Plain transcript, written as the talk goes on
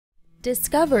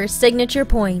Discover Signature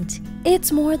Pointe.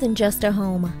 It's more than just a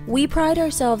home. We pride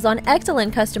ourselves on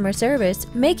excellent customer service,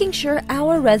 making sure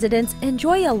our residents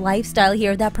enjoy a lifestyle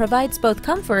here that provides both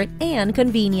comfort and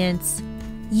convenience.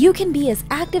 You can be as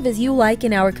active as you like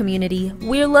in our community.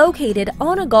 We're located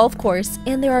on a golf course,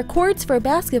 and there are courts for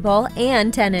basketball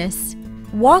and tennis.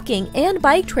 Walking and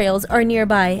bike trails are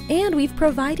nearby, and we've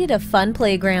provided a fun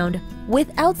playground. With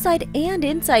outside and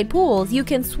inside pools, you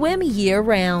can swim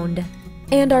year-round.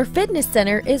 And our fitness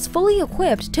center is fully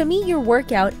equipped to meet your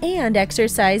workout and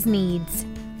exercise needs.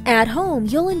 At home,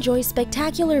 you'll enjoy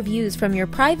spectacular views from your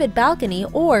private balcony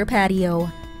or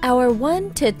patio. Our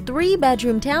 1 to 3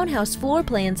 bedroom townhouse floor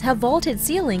plans have vaulted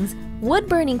ceilings,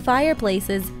 wood-burning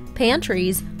fireplaces,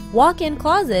 pantries, walk-in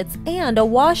closets, and a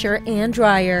washer and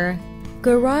dryer.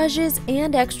 Garages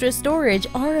and extra storage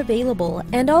are available,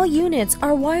 and all units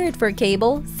are wired for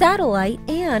cable, satellite,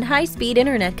 and high-speed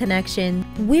internet connection.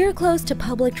 We're close to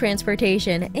public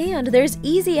transportation, and there's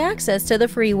easy access to the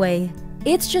freeway.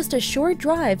 It's just a short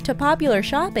drive to popular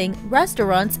shopping,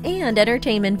 restaurants, and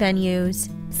entertainment venues.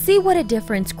 See what a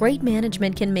difference great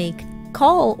management can make.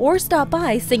 Call or stop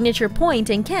by Signature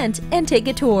Pointe in Kent and take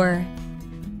a tour.